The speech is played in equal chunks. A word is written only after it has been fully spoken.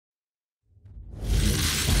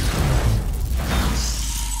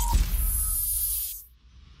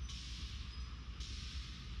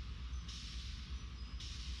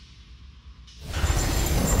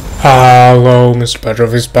Hello,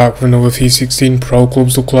 MR-PETROV is back with another P16 Pro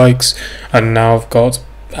Clubs Lookalikes, and now I've got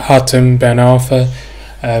Hatim, Arfa,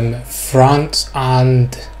 France,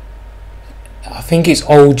 and I think it's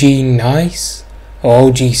OG Nice,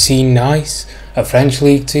 or OGC Nice, a French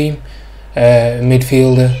league team,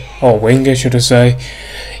 midfielder, or winger should I say.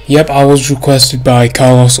 Yep, I was requested by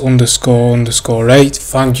Carlos__8,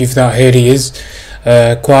 thank you for that, here he is.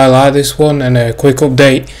 Quite like this one, and a quick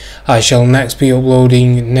update, I shall next be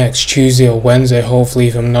uploading next Tuesday or Wednesday, hopefully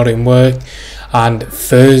if I'm not in work, and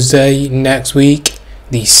Thursday next week,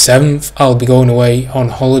 the 7th, I'll be going away on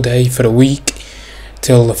holiday for a week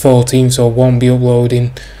till the 14th, so I won't be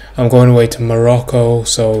uploading. I'm going away to Morocco,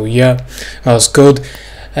 so yeah, that's good.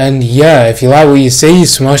 And yeah, if you like what you see,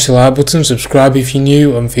 smash the like button, subscribe if you're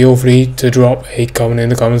new, and feel free to drop a comment in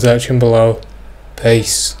the comment section below.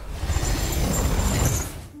 Peace.